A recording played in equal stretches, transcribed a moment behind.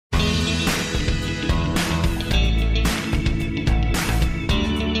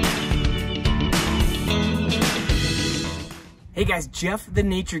Hey guys, Jeff the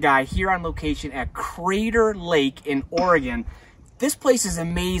Nature Guy here on location at Crater Lake in Oregon. This place is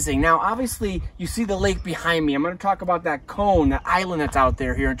amazing. Now, obviously, you see the lake behind me. I'm going to talk about that cone, that island that's out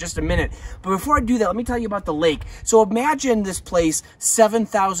there here in just a minute. But before I do that, let me tell you about the lake. So imagine this place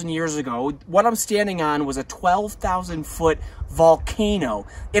 7,000 years ago. What I'm standing on was a 12,000-foot volcano.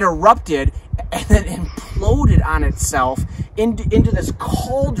 It erupted and then imploded on itself into this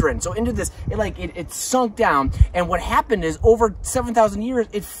cauldron. So into this, it sunk down. And what happened is over 7,000 years,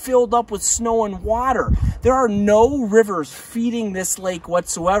 it filled up with snow and water. There are no rivers feeding this lake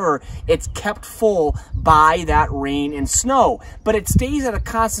whatsoever. It's kept full by that rain and snow. But it stays at a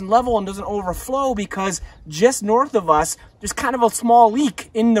constant level and doesn't overflow because just north of us, there's kind of a small leak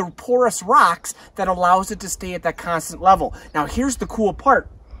in the porous rocks that allows it to stay at that constant level. Now, here's the cool part,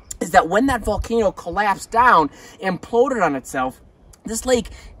 is that when that volcano collapsed down, imploded on itself, this lake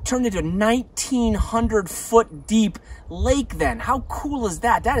turned into a 1,900-foot deep lake then. How cool is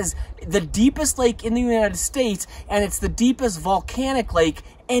that? That is the deepest lake in the United States, and it's the deepest volcanic lake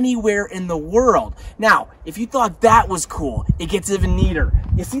anywhere in the world. Now, if you thought that was cool, it gets even neater.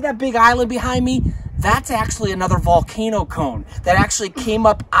 You see that big island behind me? That's actually another volcano cone that actually came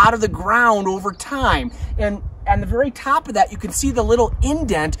up out of the ground over time. And on the very top of that, you can see the little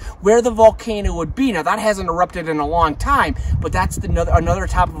indent where the volcano would be. Now, that hasn't erupted in a long time, but that's another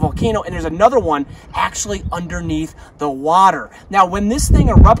type of volcano, and there's another one actually underneath the water. Now, when this thing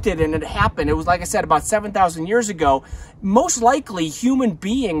erupted and it happened, it was, like I said, about 7,000 years ago. Most likely, human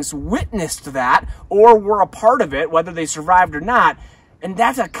beings witnessed that or were a part of it, whether they survived or not. And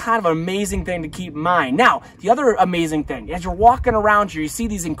that's a kind of amazing thing to keep in mind. Now, the other amazing thing, as you're walking around here, you see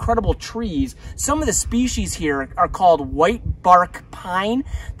these incredible trees. Some of the species here are called white bark pine.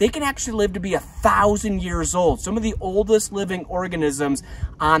 They can actually live to be 1,000 years old. Some of the oldest living organisms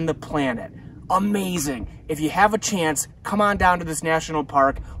on the planet. Amazing. If you have a chance, come on down to this national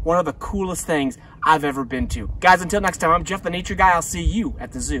park. One of the coolest things I've ever been to. Guys, until next time, I'm Jeff the Nature Guy. I'll see you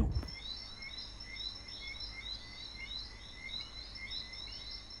at the zoo.